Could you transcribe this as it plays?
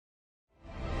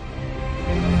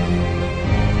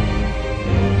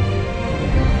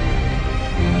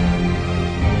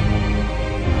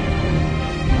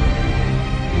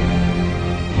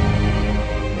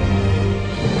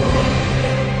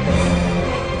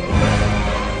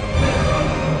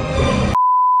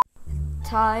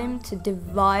time to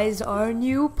devise our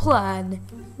new plan.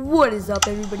 What is up,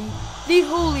 everybody? The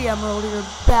Holy Emerald here,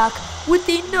 back with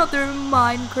another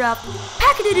Minecraft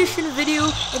Packet Edition video.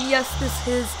 And yes, this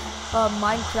is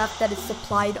Minecraft that is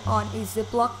supplied on a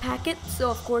Ziploc packet. So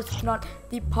of course it's not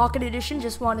the Pocket Edition,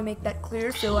 just want to make that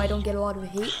clear so I don't get a lot of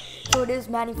hate. So it is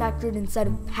manufactured inside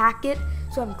of packet.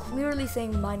 So I'm clearly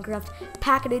saying Minecraft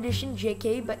Packet Edition,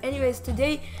 JK. But anyways,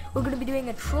 today we're going to be doing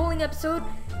a trolling episode.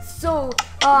 So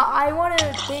I want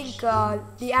to thank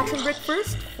the Action Brick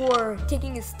first for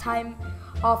taking his time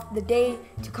off the day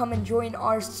to come and join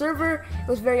our server. It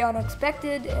was very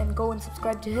unexpected, and go and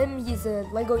subscribe to him. He's a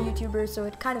Lego YouTuber, so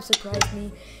it kind of surprised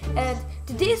me. And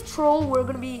today's troll, we're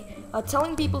going to be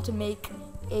telling people to make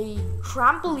a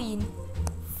trampoline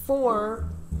for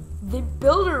the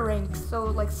builder ranks, so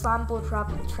like sample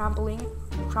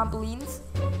trampolines,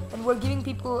 and we're giving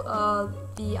people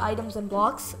the items and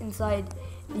blocks inside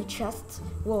the chests.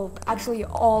 Well, actually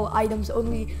all items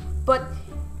only, but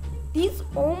these,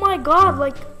 oh my god,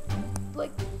 like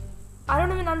I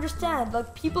don't even understand.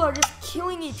 Like, people are just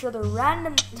killing each other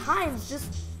random times.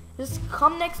 Just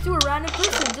come next to a random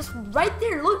person, just right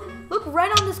there. Look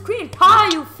right on the screen. Pa,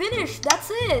 you finished. That's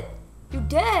it. You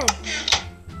dead.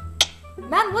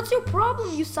 Man, what's your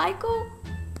problem, you psycho?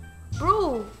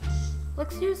 Bro,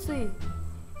 like seriously.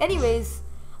 Anyways,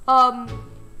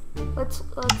 let's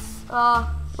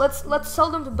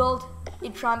tell them to build a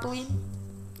trampoline.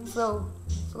 So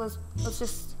let's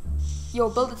just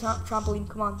build a trampoline.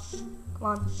 Come on,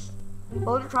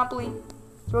 build a trampoline.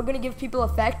 So we're gonna give people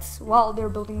effects while they're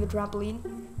building the trampoline.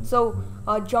 So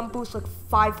jump boost like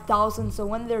 5,000. So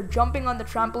when they're jumping on the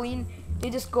trampoline, they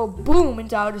just go boom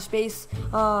into outer space.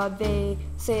 They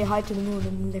say hi to the moon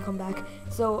and then they come back.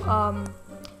 So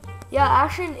yeah,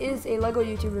 Ashwin is a Lego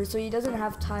YouTuber, so he doesn't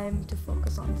have time to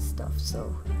focus on this stuff.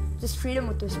 So just treat him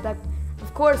with respect.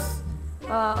 Of course,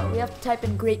 we have to type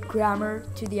in great grammar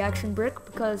to the Action Brick,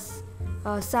 because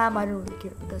Sam, I don't really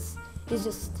care, because he's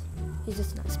just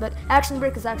nice. But Action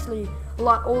Brick is actually a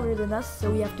lot older than us, so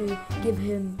we have to give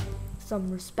him some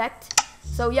respect.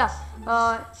 So yeah,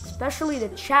 especially the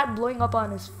chat blowing up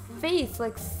on his face,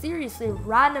 like seriously,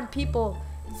 random people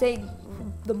saying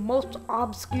the most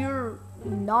obscure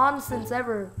nonsense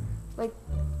ever. Like,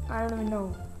 I don't even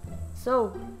know.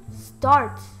 So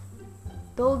start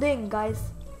building,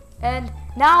 guys. And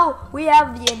now we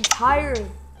have the entire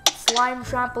slime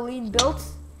trampoline built.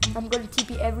 I'm going to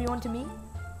TP everyone to me.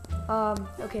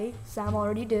 Okay, Sam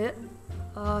already did it.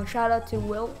 Shout out to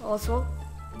Will also.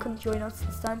 Couldn't join us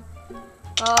this time.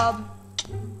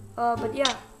 But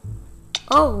yeah.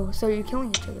 Oh, so you're killing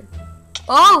each other.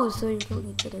 Oh, so you're killing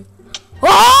each other.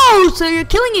 Oh, so you're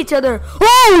killing each other.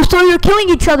 Oh, so you're killing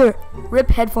each other. RIP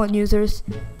headphone users.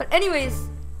 But anyways,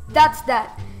 that's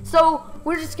that. So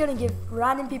we're just gonna give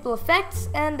random people effects,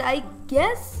 and I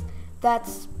guess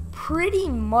that's pretty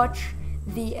much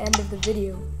the end of the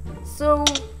video. So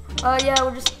yeah,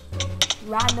 we're just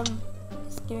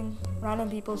giving random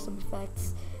people some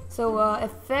effects. So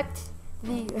effect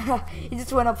the it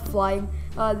just went up flying.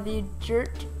 The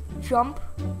dirt jump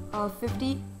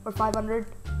 50 or 500,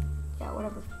 yeah,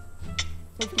 whatever,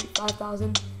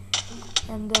 55,000,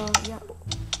 and yeah,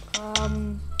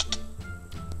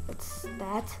 that's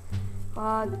that.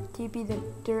 TP the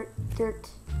dirt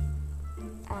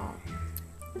ash.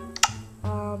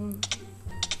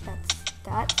 That's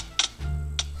that.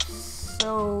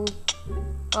 So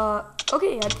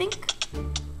okay, I think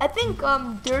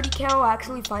Dirty Cow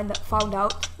actually found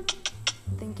out.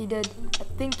 I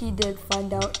think he did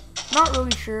find out. Not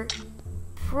really sure.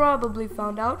 Probably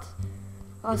found out.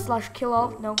 / kill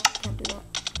all. No, can't do that.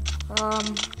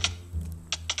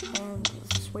 And let's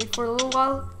just wait for a little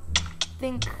while. I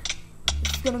think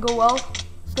it's gonna go well.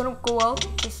 It's gonna go well.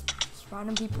 Just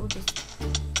random people, just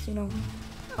you know,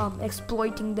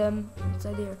 exploiting them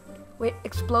inside there. Wait,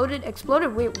 exploded.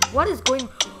 Wait, what is going?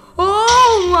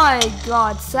 Oh my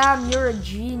god, Sam, you're a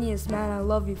genius, man. I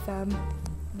love you, fam.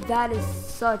 That is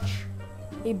such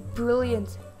a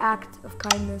brilliant act of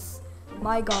kindness.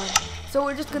 My god. So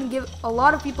we're just gonna give a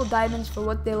lot of people diamonds for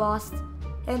what they lost.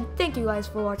 And thank you guys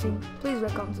for watching. Please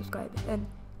rate, comment, subscribe, and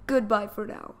goodbye for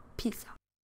now. Peace out.